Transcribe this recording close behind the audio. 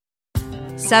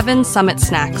7 Summit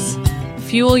Snacks.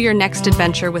 Fuel your next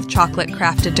adventure with chocolate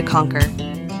crafted to conquer.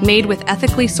 Made with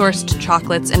ethically sourced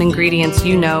chocolates and ingredients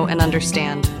you know and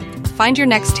understand. Find your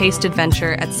next taste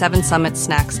adventure at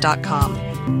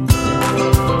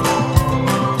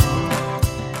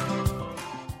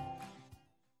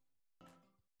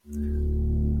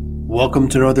 7summitsnacks.com. Welcome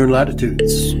to Northern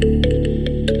Latitudes.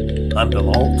 I'm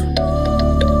Bill Holt.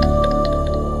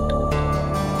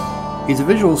 He's a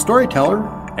visual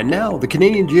storyteller and now the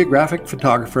Canadian Geographic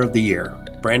Photographer of the Year,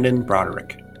 Brandon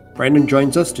Broderick. Brandon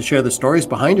joins us to share the stories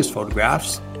behind his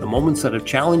photographs, the moments that have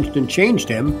challenged and changed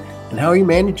him, and how he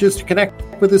manages to connect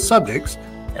with his subjects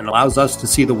and allows us to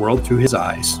see the world through his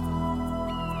eyes.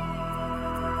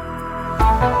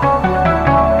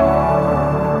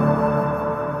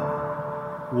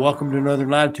 Welcome to Northern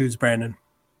Latitudes, Brandon.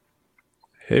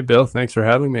 Hey, Bill. Thanks for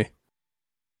having me.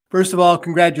 First of all,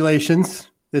 congratulations.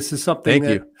 This is something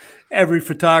that every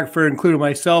photographer, including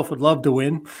myself, would love to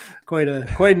win. Quite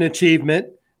an achievement.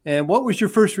 And what was your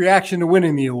first reaction to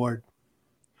winning the award?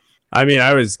 I mean,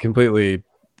 I was completely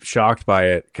shocked by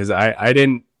it because I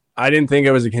didn't think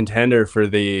I was a contender for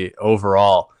the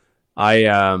overall.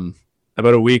 About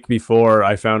a week before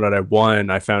I found out I won,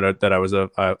 I found out that I was a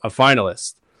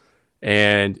finalist.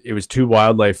 And it was 2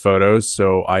 wildlife photos,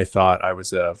 so I thought I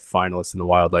was a finalist in the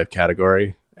wildlife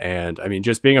category. And I mean,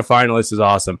 just being a finalist is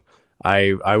awesome.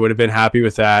 I would have been happy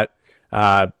with that.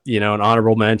 An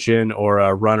honorable mention or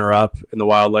a runner-up in the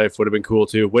wildlife would have been cool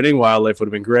too. Winning wildlife would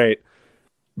have been great.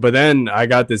 But then I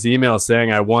got this email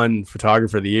saying I won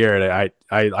Photographer of the Year, and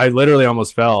I literally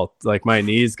almost fell. Like my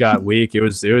knees got weak. It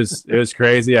was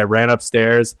crazy. I ran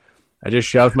upstairs. I just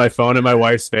shoved my phone in my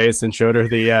wife's face and showed her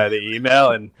the email,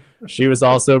 and she was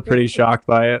also pretty shocked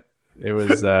by it. It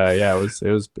was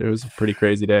it was a pretty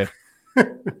crazy day.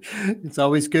 It's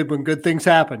always good when good things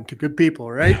happen to good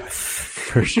people, right?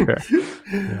 For sure.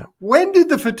 Yeah. When did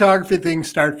the photography thing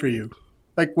start for you?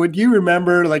 Like, do you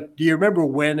remember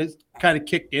when it kind of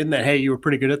kicked in that, hey, you were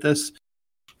pretty good at this?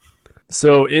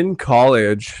 So in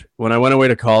college, when I went away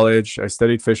to college, I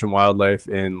studied fish and wildlife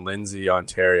in Lindsay,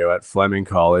 Ontario at Fleming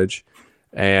College.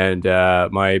 And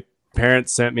my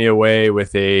parents sent me away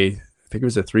with I think it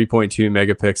was a 3.2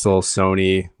 megapixel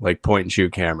Sony, like point and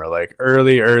shoot camera, like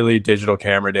early digital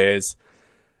camera days.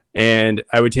 And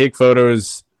I would take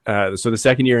photos. So the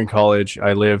second year in college,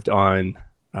 I lived on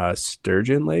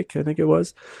Sturgeon Lake, I think it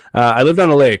was. I lived on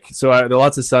a lake. So there were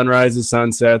lots of sunrises,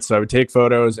 sunsets. So I would take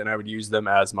photos and I would use them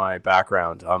as my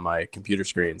background on my computer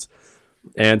screens.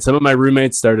 And some of my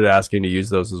roommates started asking to use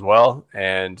those as well.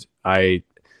 And I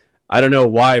don't know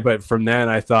why, but from then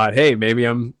I thought, hey, maybe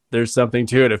there's something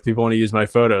to it if people want to use my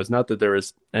photos. Not that there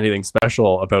was anything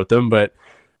special about them, but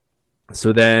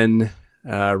so then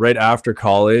right after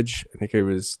college, I think it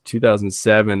was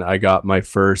 2007, I got my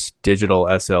first digital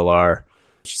SLR,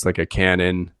 just like a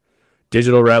Canon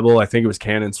Digital Rebel. I think it was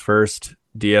Canon's first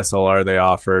DSLR they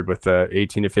offered with a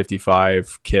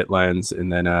 18-55 kit lens and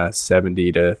then a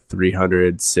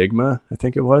 70-300 Sigma, I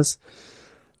think it was.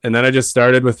 And then I just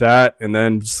started with that and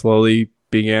then slowly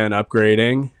began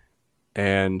upgrading.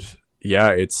 And yeah,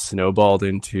 it's snowballed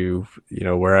into,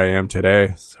 where I am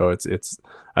today. So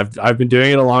I've been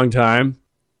doing it a long time,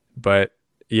 but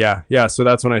yeah. So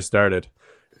that's when I started.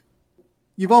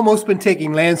 You've almost been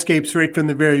taking landscapes right from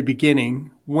the very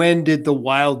beginning. When did the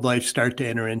wildlife start to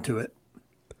enter into it?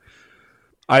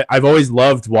 I've always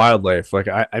loved wildlife. Like,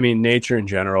 I mean, nature in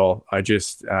general. I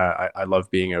just, I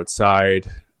love being outside.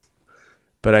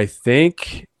 But I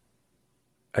think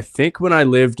when I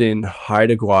lived in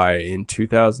Haida Gwaii in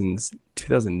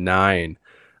 2009,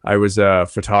 I was a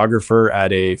photographer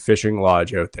at a fishing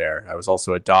lodge out there. I was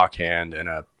also a dockhand and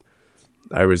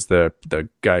I was the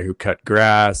guy who cut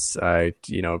grass. I,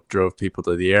 drove people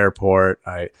to the airport.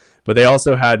 But they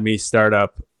also had me start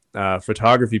up a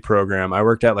photography program. I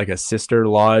worked at like a sister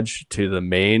lodge to the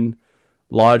main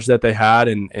lodge that they had,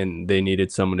 and they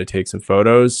needed someone to take some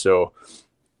photos. So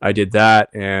I did that,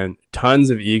 and tons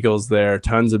of eagles there,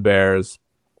 tons of bears.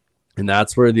 And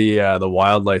that's where the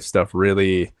wildlife stuff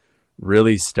really,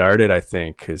 really started, I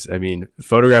think. Because, I mean,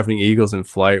 photographing eagles in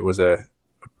flight was a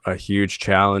huge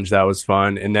challenge. That was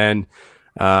fun. And then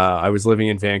I was living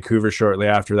in Vancouver shortly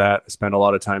after that. I spent a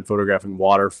lot of time photographing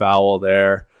waterfowl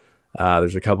there.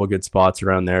 There's a couple good spots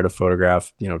around there to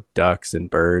photograph, ducks and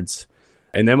birds.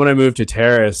 And then when I moved to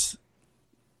Terrace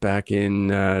back in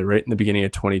right in the beginning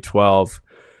of 2012,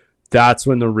 that's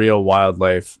when the real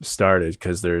wildlife started,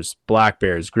 because there's black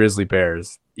bears, grizzly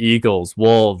bears, eagles,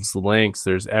 wolves, lynx,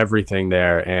 there's everything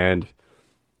there. And,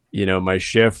 my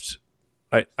shift,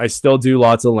 I still do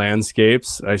lots of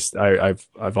landscapes.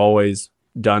 I've always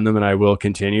done them and I will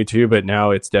continue to, but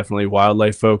now it's definitely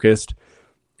wildlife focused.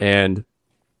 And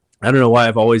I don't know why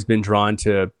I've always been drawn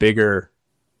to bigger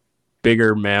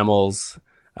mammals,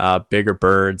 bigger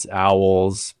birds,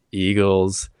 owls,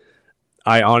 eagles.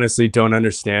 I honestly don't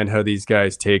understand how these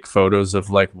guys take photos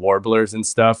of like warblers and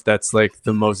stuff. That's like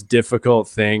the most difficult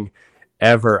thing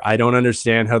ever. I don't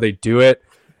understand how they do it.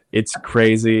 It's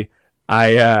crazy.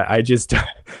 I just,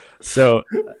 so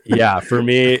yeah, for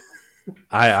me,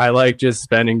 I like just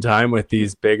spending time with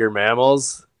these bigger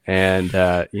mammals and,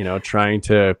 trying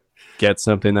to get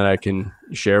something that I can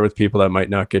share with people that might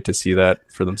not get to see that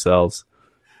for themselves.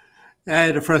 I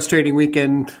had a frustrating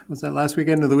weekend. Was that last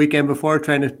weekend or the weekend before,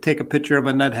 trying to take a picture of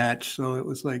a nuthatch? So it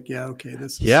was like, yeah, okay,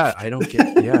 this is... Yeah, I don't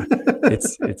get. Yeah,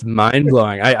 it's mind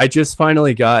blowing. I just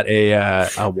finally got a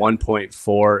 1.4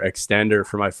 extender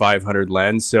for my 500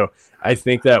 lens, so I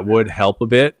think that would help a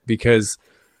bit because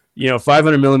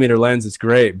 500 millimeter lens is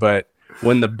great, but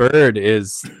when the bird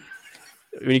is,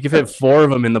 when you can fit 4 of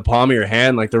them in the palm of your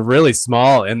hand, like they're really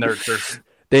small and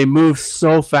they move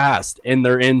so fast and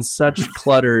they're in such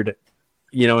cluttered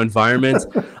environments.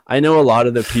 I know a lot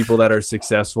of the people that are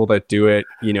successful that do it,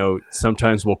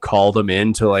 sometimes we'll call them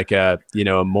into like a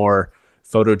more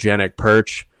photogenic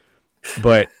perch,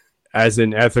 but as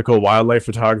an ethical wildlife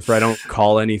photographer, I don't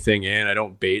call anything in, I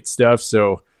don't bait stuff.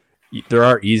 So there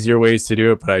are easier ways to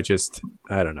do it, but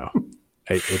I don't know.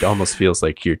 It almost feels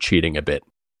like you're cheating a bit.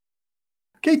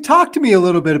 Okay, talk to me a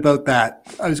little bit about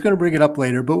that. I was going to bring it up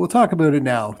later, but we'll talk about it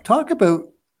now. Talk about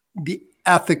the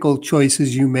ethical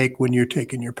choices you make when you're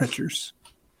taking your pictures.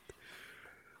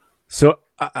 So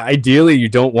ideally, you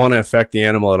don't want to affect the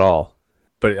animal at all.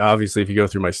 But obviously, if you go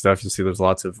through my stuff, you'll see there's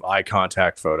lots of eye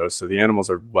contact photos. So the animals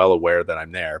are well aware that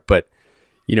I'm there. But,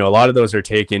 a lot of those are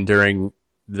taken during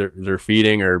their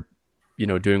feeding or,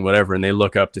 doing whatever. And they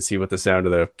look up to see what the sound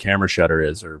of the camera shutter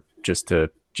is, or just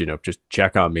to, just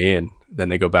check on me. And then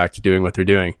they go back to doing what they're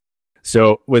doing.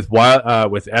 So with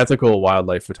ethical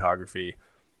wildlife photography,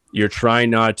 you're trying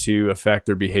not to affect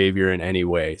their behavior in any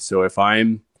way. So if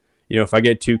if I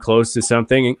get too close to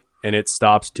something and it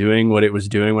stops doing what it was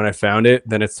doing when I found it,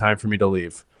 then it's time for me to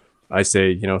leave. I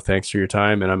say, thanks for your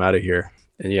time and I'm out of here.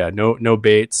 And yeah, no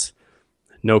baits,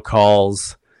 no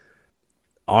calls.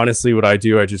 Honestly, what I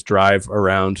do, I just drive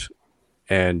around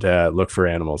and look for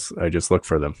animals. I just look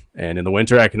for them. And in the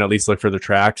winter, I can at least look for the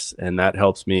tracks, and that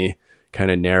helps me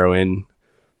kind of narrow in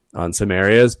on some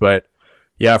areas. But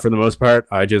yeah, for the most part,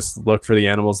 I just look for the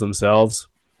animals themselves,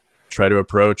 try to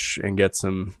approach and get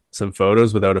some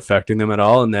photos without affecting them at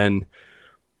all. And then,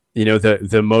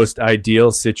 the most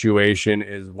ideal situation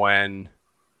is when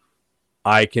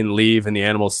I can leave and the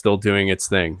animal's still doing its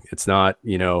thing. It's not,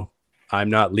 I'm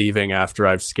not leaving after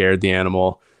I've scared the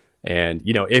animal. And,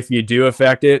 if you do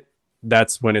affect it,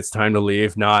 that's when it's time to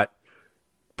leave, not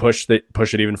push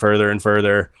it even further and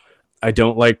further. I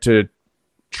don't like to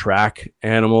track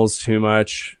animals too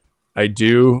much. I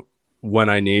do when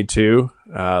I need to.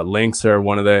 Lynx are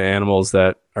one of the animals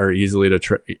that are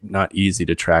not easy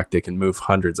to track. They can move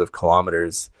hundreds of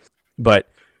kilometers, but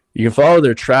you can follow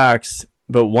their tracks.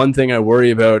 But one thing I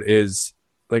worry about is,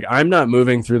 like, I'm not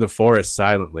moving through the forest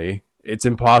silently. It's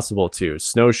impossible to.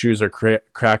 Snowshoes are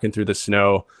cracking through the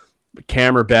snow,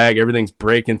 camera bag, everything's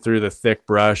breaking through the thick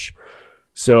brush.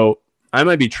 So I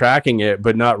might be tracking it,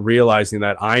 but not realizing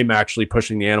that I'm actually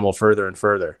pushing the animal further and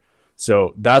further.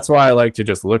 So that's why I like to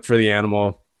just look for the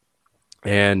animal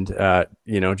and,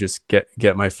 just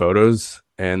get my photos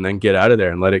and then get out of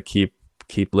there and let it keep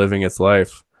living its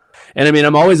life. And I mean,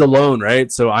 I'm always alone,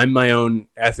 right? So I'm my own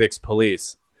ethics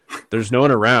police. There's no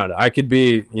one around. I could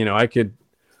be,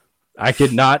 I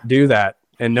could not do that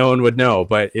and no one would know,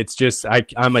 but it's just,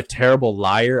 I'm a terrible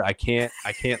liar. I can't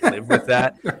live with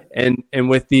that. And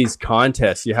with these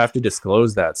contests, you have to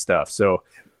disclose that stuff. So,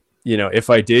 if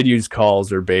I did use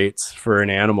calls or baits for an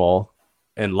animal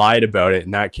and lied about it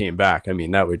and that came back, I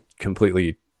mean, that would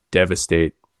completely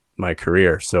devastate my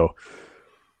career. So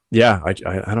yeah,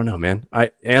 I don't know, man.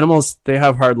 Animals, they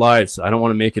have hard lives. I don't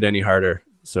want to make it any harder.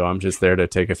 So I'm just there to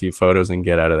take a few photos and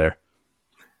get out of there.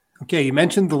 Okay, you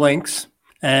mentioned the lynx,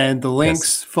 and the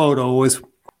lynx photo was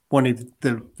one of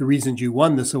the reasons you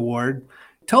won this award.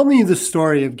 Tell me the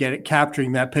story of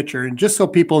capturing that picture. And just so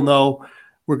people know,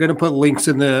 we're going to put links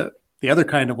in the other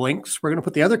kind of links. We're going to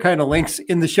put the other kind of links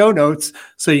in the show notes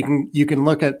so you can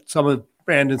look at some of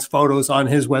Brandon's photos on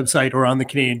his website or on the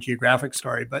Canadian Geographic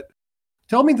story. But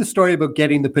tell me the story about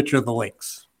getting the picture of the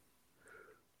lynx.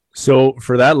 So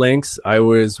for that lynx, I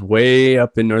was way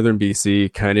up in northern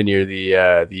BC, kind of near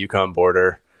the Yukon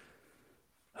border,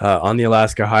 on the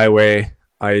Alaska Highway.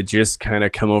 I had just kind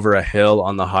of come over a hill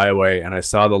on the highway and I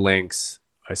saw the lynx.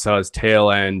 I saw his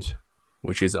tail end,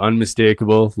 which is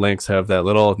unmistakable. Lynx have that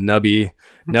little nubby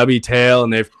tail,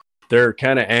 and they're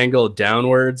kind of angled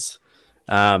downwards.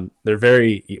 They're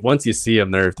very, once you see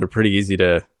them, they're pretty easy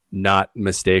to not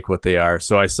mistake what they are.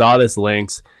 So I saw this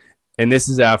lynx, and this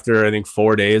is after I think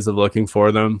 4 days of looking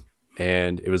for them,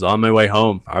 and it was on my way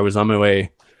home. I was on my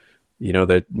way,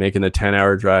 making the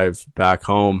 10-hour drive back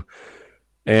home,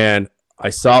 and I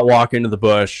saw it walk into the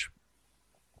bush.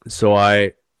 So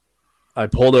I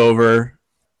pulled over.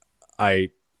 I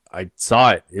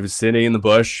saw it. It was sitting in the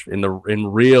bush in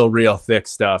real thick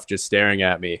stuff, just staring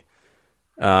at me.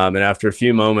 And after a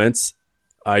few moments,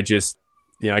 I just,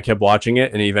 I kept watching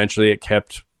it, and eventually it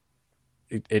kept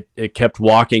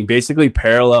walking basically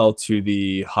parallel to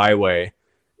the highway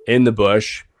in the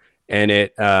bush. And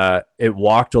it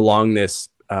walked along this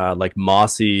like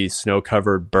mossy,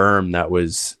 snow-covered berm that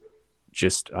was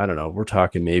just, I don't know, we're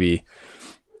talking maybe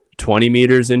 20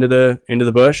 meters into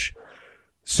the bush.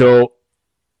 So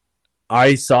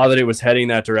I saw that it was heading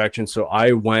that direction. So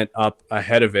I went up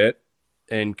ahead of it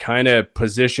and kind of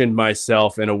positioned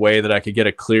myself in a way that I could get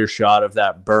a clear shot of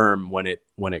that berm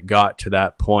when it got to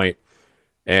that point.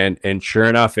 And sure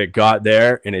enough, it got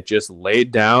there, and it just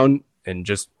laid down and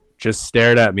just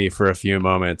stared at me for a few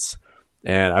moments.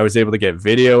 And I was able to get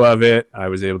video of it. I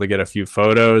was able to get a few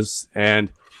photos,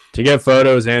 and to get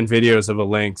photos and videos of a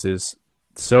lynx is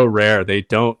so rare. They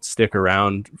don't stick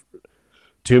around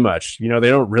too much. They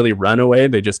don't really run away.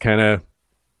 They just kind of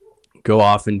go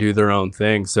off and do their own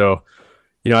thing. So,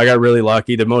 I got really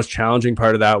lucky. The most challenging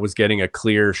part of that was getting a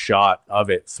clear shot of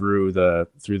it through the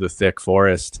thick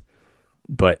forest.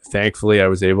 But thankfully I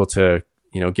was able to,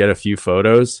 get a few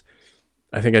photos.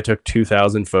 I think I took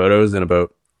 2,000 photos in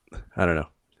about, I don't know,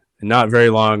 not very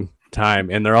long time.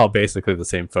 And they're all basically the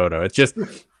same photo. It's just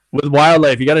with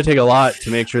wildlife, you got to take a lot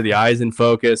to make sure the eye's in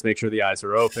focus, make sure the eyes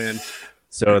are open.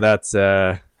 So that's,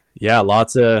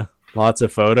 lots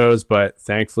of photos, but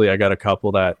thankfully I got a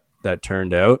couple that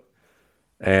turned out.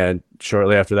 And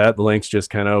shortly after that, the lynx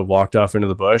just kind of walked off into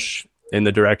the bush in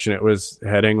the direction it was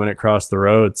heading when it crossed the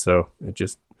road. So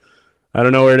I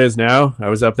don't know where it is now. I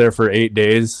was up there for 8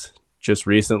 days just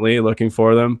recently looking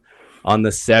for them. On the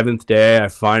 7th day, I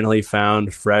finally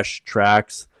found fresh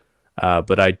tracks,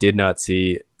 but I did not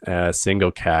see a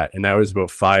single cat. And that was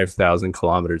about 5,000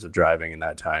 kilometers of driving in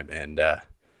that time. And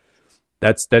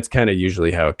that's kind of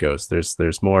usually how it goes.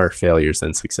 There's more failures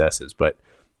than successes. But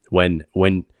when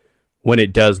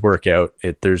it does work out,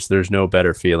 there's no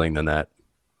better feeling than that.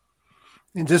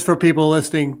 And just for people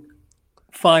listening,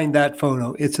 find that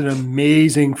photo. It's an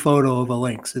amazing photo of a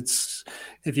lynx. It's,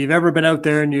 if you've ever been out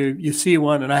there and you see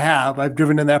one, and I've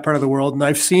driven in that part of the world and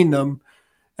I've seen them,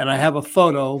 and I have a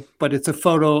photo, but it's a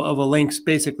photo of a lynx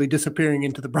basically disappearing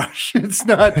into the brush. It's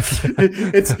not,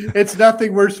 it's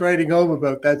nothing worth writing home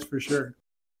about. That's for sure.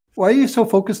 Why are you so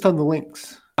focused on the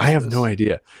lynx? I have no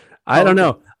idea. I don't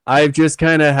know. I've just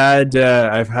kind of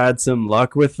I've had some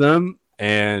luck with them,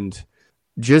 and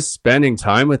just spending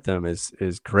time with them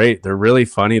is great. They're really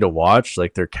funny to watch.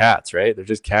 Like, they're cats, right? They're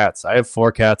just cats. I have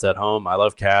 4 cats at home. I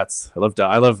love cats.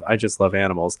 I just love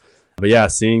animals. But yeah,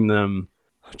 seeing them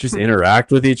just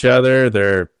interact with each other,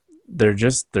 they're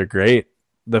great.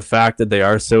 The fact that they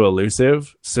are so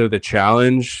elusive, so the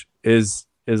challenge is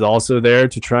also there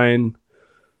to try and,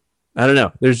 I don't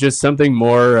know. There's just something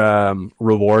more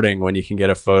rewarding when you can get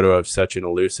a photo of such an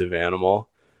elusive animal.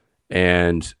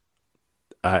 And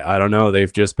I don't know.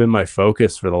 They've just been my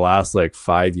focus for the last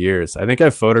 5 years. I think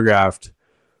I've photographed,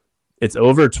 it's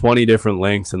over 20 different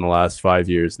lynx in the last 5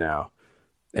 years now.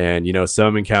 And,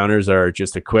 some encounters are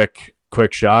just a quick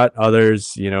shot.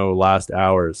 Others, last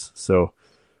hours. So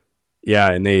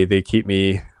yeah. And they keep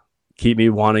me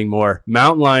wanting more.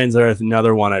 Mountain lions are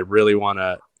another one I really want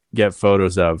to get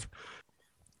photos of.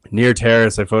 Near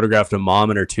Terrace, I photographed a mom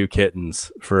and her 2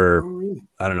 kittens for,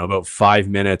 I don't know, about 5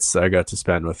 minutes I got to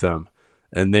spend with them.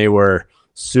 And they were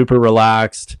super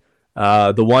relaxed.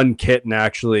 The one kitten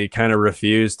actually kind of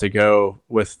refused to go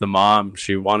with the mom.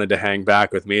 She wanted to hang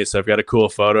back with me. So I've got a cool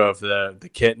photo of the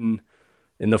kitten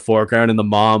in the foreground and the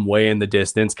mom way in the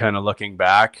distance, kind of looking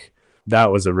back.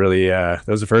 That was that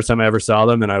was the first time I ever saw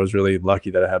them. And I was really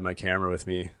lucky that I had my camera with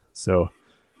me. So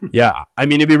yeah, I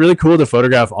mean, it'd be really cool to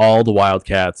photograph all the wild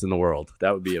cats in the world.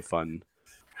 That would be a fun.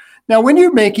 Now, when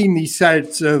you're making these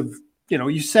sets of,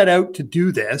 you set out to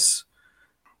do this,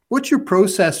 what's your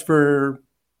process for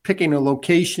picking a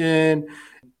location?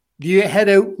 Do you head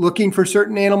out looking for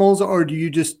certain animals, or do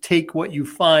you just take what you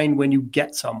find when you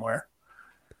get somewhere?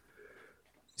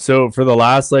 So for the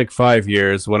last 5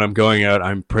 years, when I'm going out,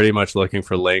 I'm pretty much looking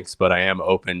for lynx, but I am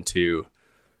open to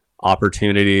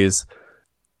opportunities.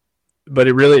 but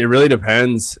it really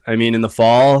depends. I mean, in the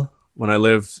fall, when I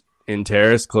lived in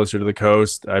Terrace, closer to the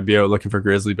coast, I'd be out looking for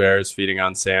grizzly bears, feeding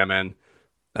on salmon.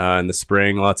 In the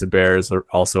spring, lots of bears are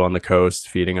also on the coast,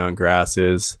 feeding on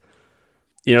grasses.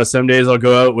 Some days I'll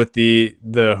go out with the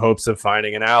hopes of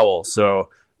finding an owl. So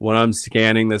when I'm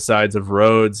scanning the sides of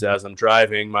roads as I'm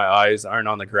driving, my eyes aren't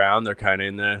on the ground. They're kind of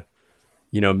in the,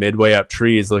 midway up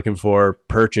trees looking for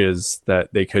perches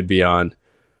that they could be on.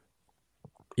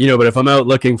 But if I'm out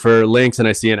looking for lynx and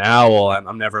I see an owl,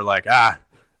 I'm never like, I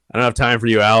don't have time for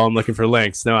you, owl. I'm looking for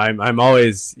lynx. No, I'm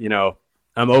always,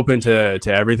 I'm open to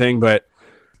everything. But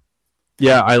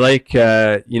yeah, I like,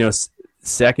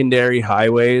 secondary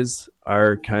highways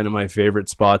are kind of my favorite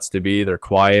spots to be. They're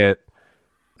quiet.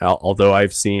 Although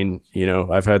I've seen,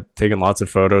 I've taken lots of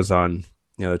photos on,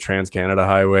 the Trans-Canada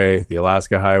Highway, the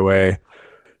Alaska Highway.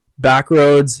 Back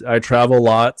roads, I travel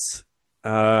lots.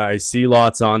 I see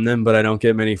lots on them, but I don't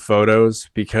get many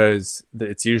photos because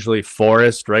it's usually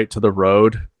forest right to the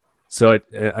road. So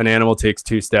an animal takes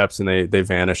 2 steps and they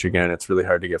vanish again. It's really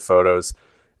hard to get photos.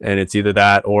 And it's either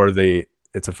that or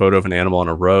it's a photo of an animal on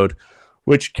a road,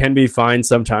 which can be fine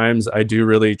sometimes. I do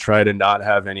really try to not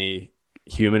have any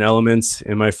human elements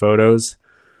in my photos.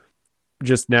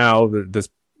 Just now, this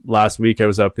last week, I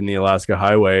was up in the Alaska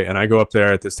Highway, and I go up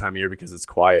there at this time of year because it's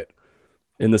quiet.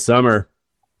 In the summer,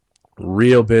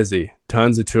 real busy,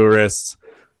 tons of tourists,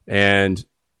 and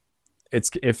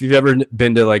if you've ever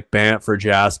been to like Banff or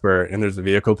Jasper and there's a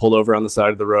vehicle pulled over on the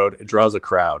side of the road, it draws a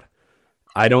crowd.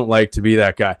 I don't like to be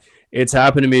that guy. It's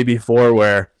happened to me before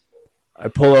where I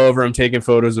pull over, I'm taking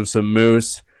photos of some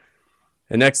moose,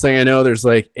 and next thing I know, there's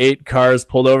like 8 cars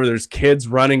pulled over. There's kids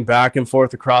running back and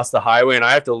forth across the highway, and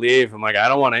I have to leave. I'm like, I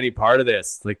don't want any part of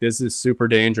this. Like, this is super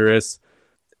dangerous.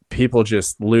 People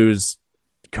just lose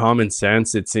common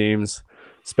sense, it seems,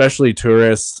 especially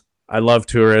tourists. I love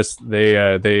tourists. They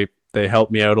help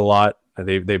me out a lot.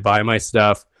 They buy my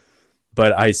stuff,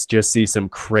 but I just see some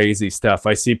crazy stuff.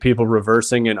 I see people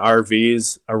reversing in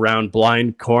RVs around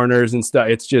blind corners and stuff.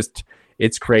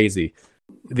 It's crazy.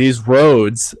 These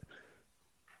roads,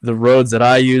 the roads that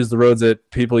I use, the roads that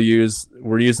people use,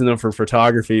 we're using them for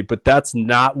photography, but that's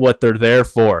not what they're there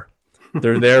for.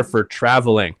 They're there for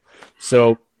traveling.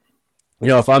 So,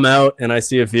 if I'm out and I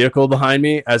see a vehicle behind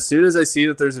me, as soon as I see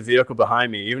that there's a vehicle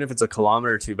behind me, even if it's a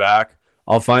kilometer or 2 back,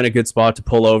 I'll find a good spot to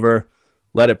pull over,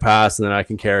 let it pass, and then I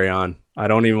can carry on. I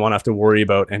don't even want to have to worry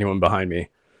about anyone behind me.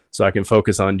 So I can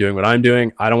focus on doing what I'm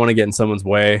doing. I don't want to get in someone's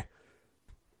way.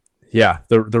 Yeah,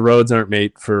 the roads aren't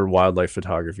made for wildlife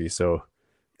photography, so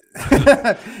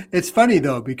It's funny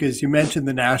though, because you mentioned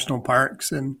the national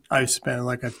parks, and I spent,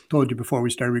 like I told you before we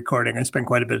started recording, I spent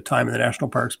quite a bit of time in the national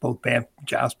parks, both Banff,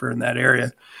 Jasper, in that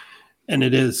area. And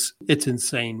it's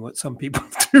insane what some people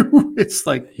do. It's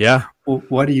like, yeah, well,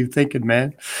 what are you thinking,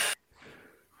 man?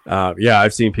 Yeah,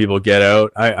 I've seen people get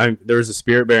out. There was a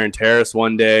spirit bear in Terrace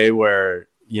one day where,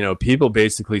 people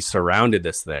basically surrounded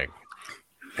this thing.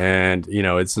 And,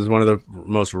 this is one of the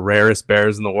most rarest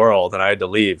bears in the world. And I had to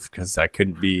leave because I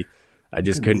couldn't be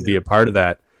a part of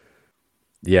that.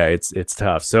 Yeah, it's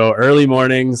tough. So early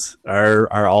mornings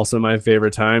are also my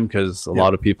favorite time because a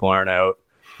lot of people aren't out,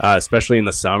 especially in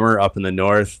the summer up in the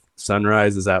north.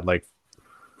 Sunrise is at like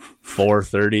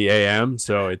 4:30 a.m.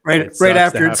 So it right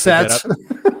after it sets.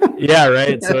 Yeah,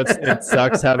 right. So it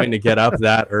sucks having to get up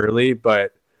that early,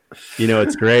 but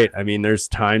it's great. I mean, there's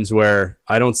times where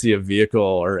I don't see a vehicle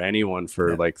or anyone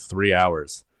for like 3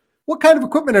 hours. What kind of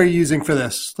equipment are you using for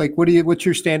this? Like, what's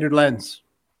your standard lens?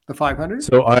 The 500?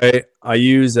 So I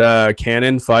use a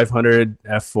Canon 500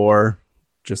 f4,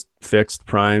 just fixed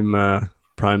prime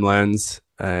lens,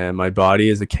 and my body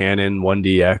is a Canon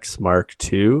 1DX Mark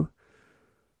II.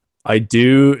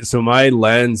 So my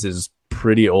lens is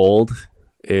pretty old.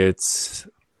 It's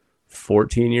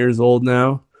 14 years old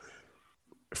now.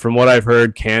 From what I've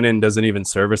heard, Canon doesn't even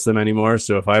service them anymore.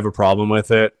 So if I have a problem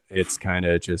with it, it's kind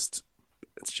of it's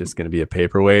just going to be a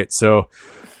paperweight. So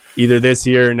either this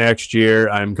year or next year,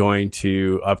 I'm going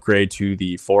to upgrade to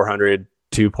the 400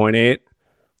 2.8.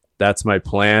 That's my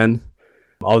plan.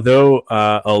 Although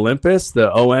Olympus,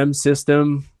 the OM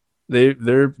system,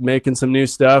 they're making some new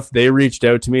stuff. They reached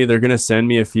out to me. They're going to send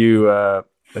me a few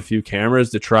cameras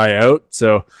to try out.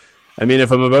 So, I mean,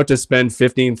 if I'm about to spend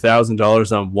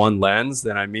 $15,000 on one lens,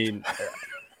 then I mean,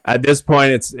 at this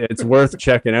point, it's worth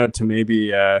checking out to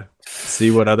maybe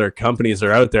see what other companies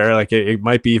are out there. Like it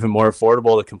might be even more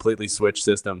affordable to completely switch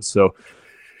systems. So,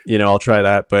 I'll try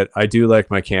that. But I do like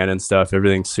my Canon stuff.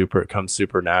 Everything comes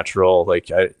super natural.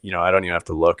 Like I don't even have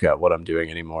to look at what I'm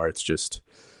doing anymore. It's just,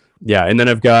 yeah. And then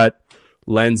I've got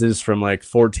lenses from like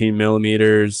 14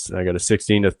 millimeters. I got a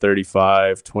 16 to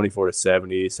 35, 24 to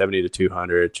 70, 70 to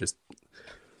 200. Just,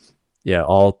 yeah,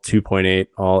 all 2.8,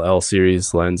 all L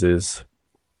series lenses.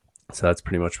 So that's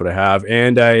pretty much what I have.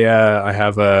 And I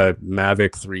have a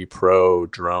Mavic 3 Pro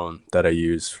drone that I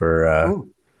use for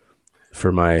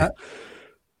my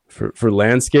for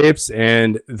landscapes.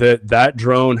 And that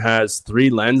drone has 3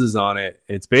 lenses on it.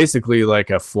 It's basically like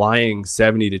a flying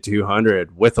 70 to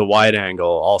 200 with a wide angle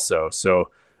also.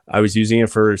 So I was using it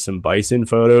for some bison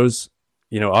photos,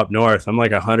 up north. I'm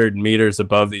like 100 meters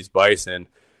above these bison.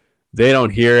 They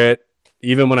don't hear it.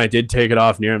 Even when I did take it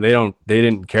off near them, they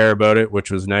didn't care about it,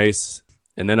 which was nice.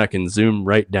 And then I can zoom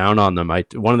right down on them.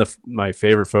 One of my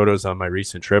favorite photos on my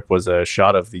recent trip was a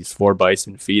shot of these 4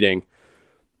 bison feeding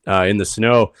in the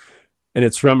snow, and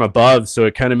it's from above, so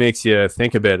it kind of makes you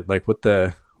think a bit like, what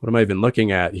am I even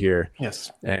looking at here?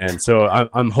 Yes. And so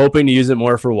I'm hoping to use it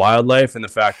more for wildlife, and the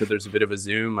fact that there's a bit of a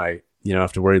zoom, I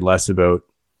have to worry less about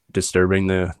disturbing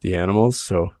the animals.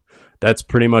 So that's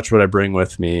pretty much what I bring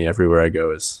with me everywhere I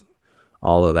go, is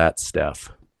all of that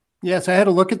stuff. Yes, I had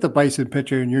a look at the bison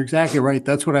picture, and you're exactly right.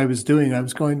 That's what I was doing. I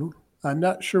was going, I'm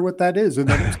not sure what that is. And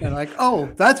then it's kind of like,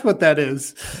 oh, that's what that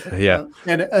is. Yeah.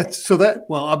 So that,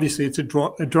 well, obviously it's a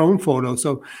drone photo.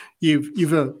 So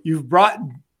you've brought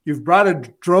a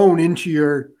drone into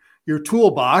your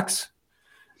toolbox.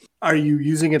 Are you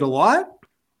using it a lot?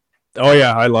 Oh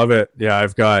yeah, I love it. Yeah,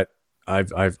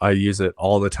 I use it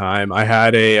all the time. I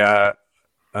had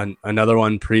another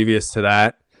one previous to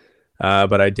that,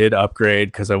 but I did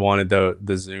upgrade because I wanted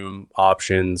the zoom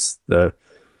options,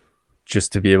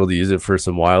 just to be able to use it for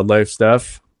some wildlife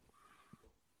stuff.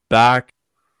 Back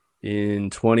in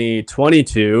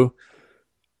 2022,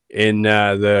 in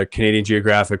the Canadian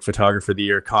Geographic Photographer of the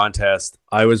Year contest,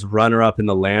 I was runner-up in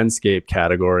the landscape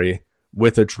category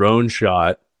with a drone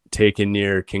shot taken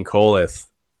near Kincolith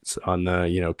on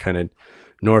the, kind of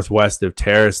northwest of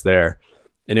Terrace there.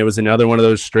 And it was another one of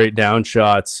those straight down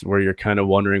shots where you're kind of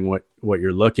wondering what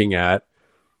you're looking at.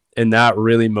 And that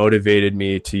really motivated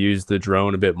me to use the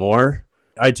drone a bit more.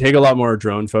 I take a lot more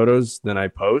drone photos than I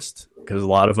post, because a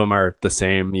lot of them are the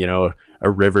same, a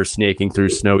river snaking through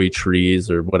snowy trees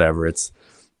or whatever.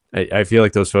 I feel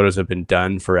like those photos have been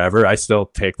done forever. I still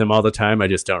take them all the time. I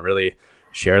just don't really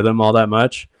share them all that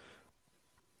much.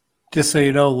 Just so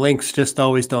you know, links just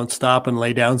always don't stop and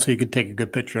lay down, so you can take a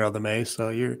good picture of them, eh? So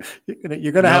you're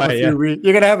gonna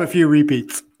have a few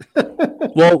repeats.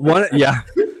 Well,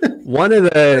 one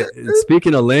of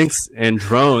speaking of links and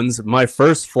drones, my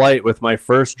first flight with my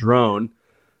first drone,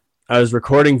 I was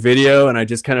recording video and I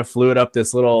just kind of flew it up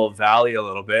this little valley a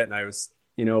little bit, and I was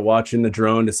watching the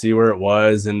drone to see where it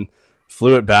was and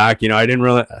flew it back. I didn't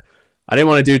want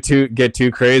to get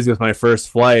too crazy with my first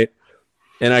flight.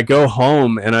 And I go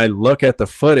home and I look at the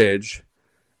footage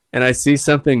and I see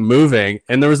something moving,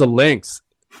 and there was a lynx.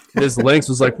 This lynx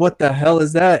was like, what the hell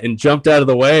is that? And jumped out of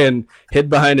the way and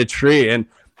hid behind a tree. And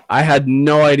I had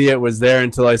no idea it was there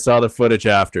until I saw the footage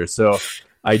after. So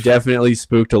I definitely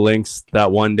spooked a lynx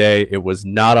that one day. It was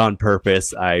not on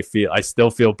purpose. I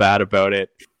still feel bad about it.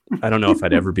 I don't know if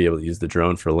I'd ever be able to use the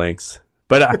drone for lynx,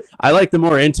 but I like the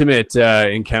more intimate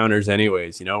encounters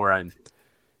anyways, where I'm,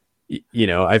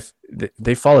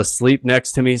 they fall asleep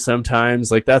next to me sometimes.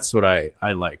 Like, that's what I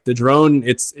like. The drone,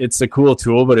 it's a cool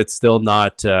tool, but it's still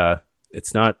not,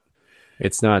 it's not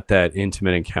that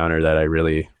intimate encounter that I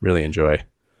really, really enjoy.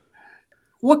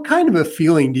 What kind of a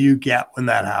feeling do you get when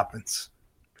that happens?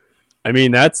 I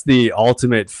mean, that's the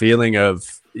ultimate feeling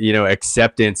of,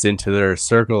 acceptance into their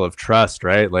circle of trust,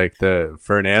 right? Like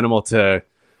for an animal to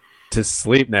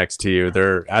sleep next to you,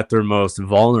 they're at their most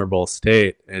vulnerable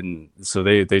state. And so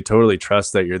they totally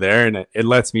trust that you're there. And it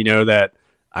lets me know that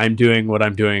I'm doing what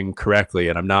I'm doing correctly,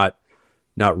 and I'm not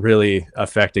really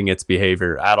affecting its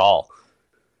behavior at all.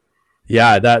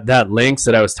 Yeah, that lynx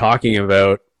that I was talking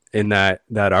about in that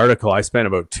article, I spent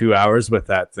about 2 hours with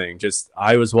that thing.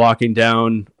 I was walking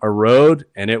down a road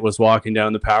and it was walking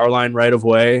down the power line right of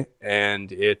way, and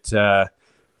it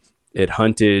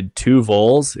hunted 2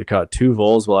 voles. It caught 2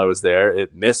 voles while I was there.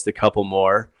 It missed a couple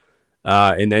more.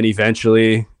 And then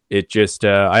eventually it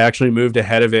I actually moved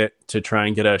ahead of it to try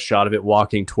and get a shot of it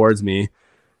walking towards me.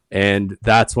 And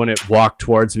that's when it walked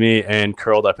towards me and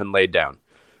curled up and laid down.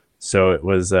 So it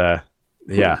was,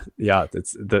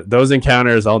 those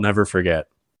encounters I'll never forget.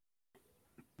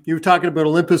 You were talking about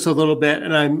Olympus a little bit,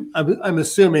 and I'm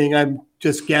assuming, I'm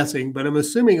just guessing, but I'm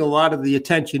assuming a lot of the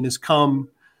attention has come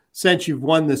since you've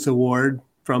won this award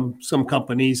from some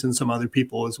companies and some other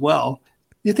people as well.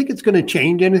 Do you think it's going to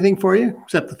change anything for you,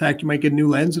 except the fact you might get a new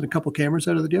lens and a couple cameras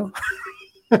out of the deal?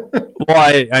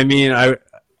 Well, I mean,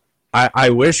 I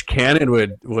wish Canon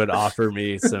would offer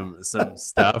me some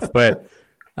stuff, but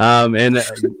and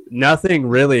nothing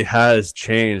really has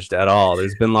changed at all.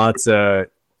 There's been lots of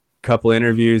couple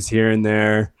interviews here and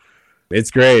there. It's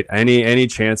great. Any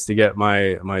chance to get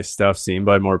my stuff seen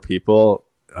by more people,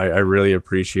 I really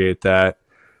appreciate that.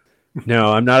 No,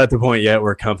 I'm not at the point yet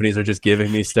where companies are just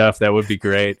giving me stuff. That would be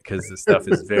great because the stuff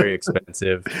is very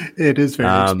expensive. It is very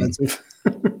expensive.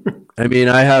 I mean,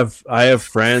 I have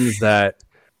friends that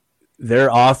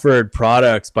they're offered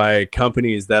products by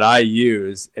companies that I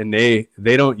use, and they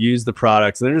don't use the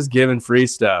products. They're just giving free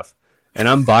stuff, and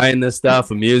I'm buying this stuff.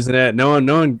 I'm using it. No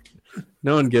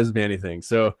one gives me anything.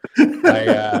 So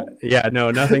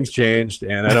nothing's changed,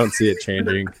 and I don't see it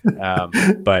changing.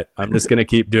 But I'm just going to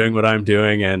keep doing what I'm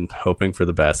doing and hoping for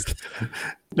the best.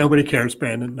 Nobody cares,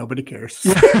 Brandon. Nobody cares.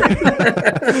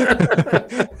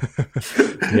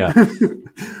 Yeah.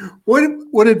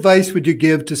 What advice would you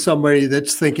give to somebody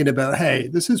that's thinking about, hey,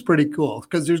 this is pretty cool?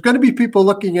 Because there's going to be people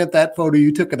looking at that photo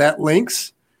you took of that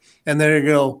lynx, and they're going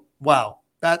to go, wow,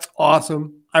 that's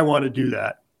awesome. I want to do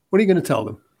that. What are you going to tell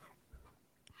them?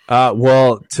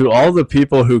 Well, to all the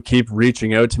people who keep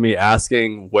reaching out to me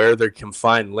asking where they can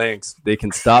find links, they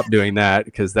can stop doing that,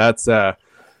 because that's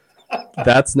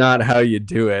not how you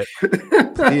do it.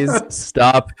 Please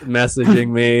stop messaging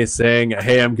me saying,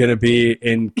 hey, I'm going to be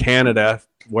in Canada.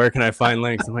 Where can I find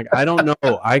links? I'm like, I don't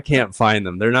know. I can't find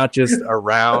them. They're not just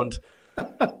around.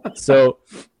 So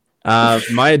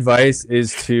my advice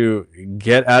is to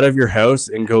get out of your house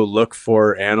and go look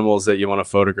for animals that you want to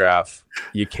photograph.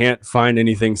 You can't find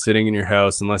anything sitting in your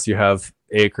house unless you have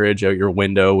acreage out your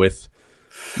window with,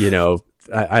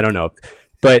 I don't know.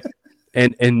 But,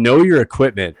 and know your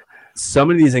equipment.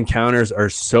 Some of these encounters are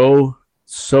so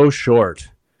short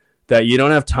that you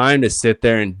don't have time to sit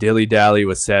there and dilly-dally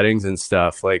with settings and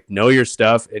stuff. Like, know your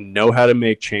stuff and know how to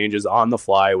make changes on the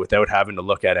fly without having to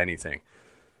look at anything.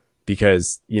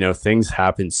 Because, things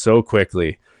happen so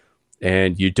quickly,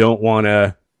 and you don't want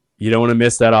to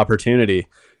miss that opportunity.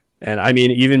 And I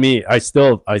mean, even me, I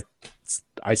still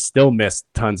miss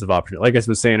tons of opportunities. Like I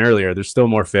was saying earlier, there's still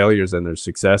more failures than there's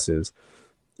successes.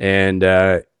 And,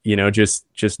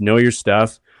 just know your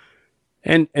stuff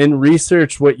and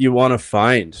research what you want to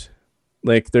find.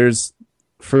 Like, there's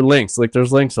links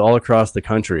all across the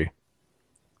country.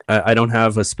 I don't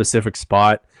have a specific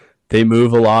spot. They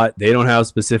move a lot. They don't have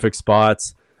specific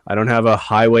spots. I don't have a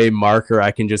highway marker.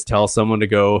 I can just tell someone to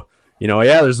go,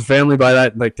 there's a family by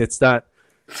that. Like, it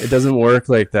doesn't work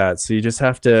like that. So you just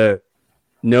have to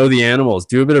know the animals,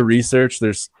 do a bit of research.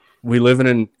 We live in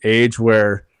an age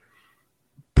where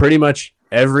pretty much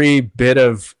every bit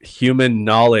of human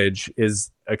knowledge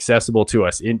is accessible to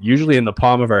us, usually in the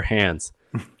palm of our hands.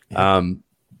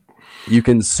 You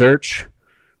can search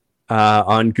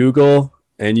on Google,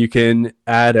 and you can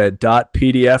add a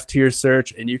 .pdf to your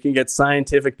search, and you can get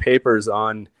scientific papers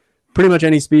on pretty much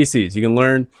any species. You can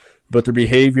learn about their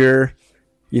behavior.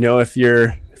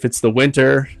 If it's the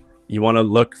winter, you want to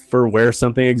look for where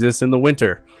something exists in the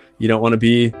winter. You don't want to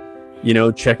be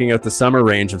checking out the summer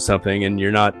range of something, and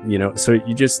you're not, so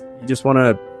you just want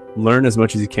to learn as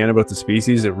much as you can about the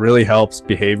species. It really helps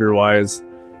behavior wise,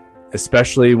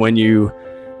 especially when you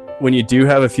do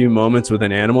have a few moments with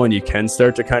an animal and you can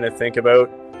start to kind of think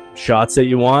about shots that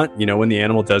you want, when the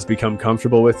animal does become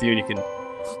comfortable with you, and you can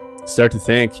start to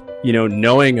think,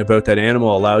 knowing about that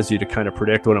animal allows you to kind of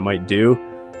predict what it might do.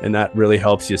 And that really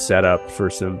helps you set up for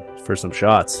some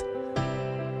shots.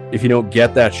 If you don't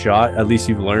get that shot, at least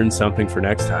you've learned something for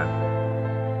next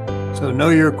time. So know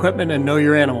your equipment and know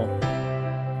your animal.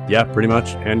 Yeah, pretty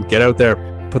much. And get out there,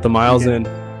 put the miles in.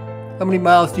 How many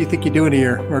miles do you think you do in a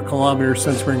year, or kilometers,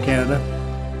 since we're in Canada?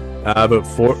 About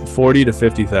 40 to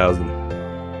 50,000.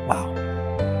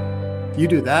 Wow. You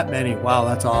do that many? Wow,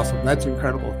 that's awesome. That's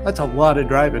incredible. That's a lot of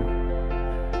driving.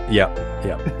 Yeah.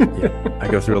 I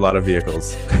go through a lot of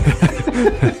vehicles.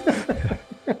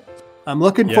 I'm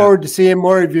looking forward to seeing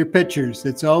more of your pictures.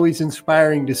 It's always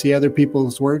inspiring to see other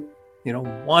people's work,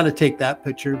 want to take that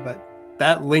picture, but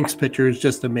that lynx picture is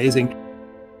just amazing.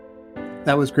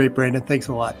 That was great, Brandon. Thanks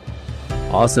a lot.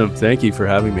 Awesome. Thank you for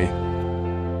having me.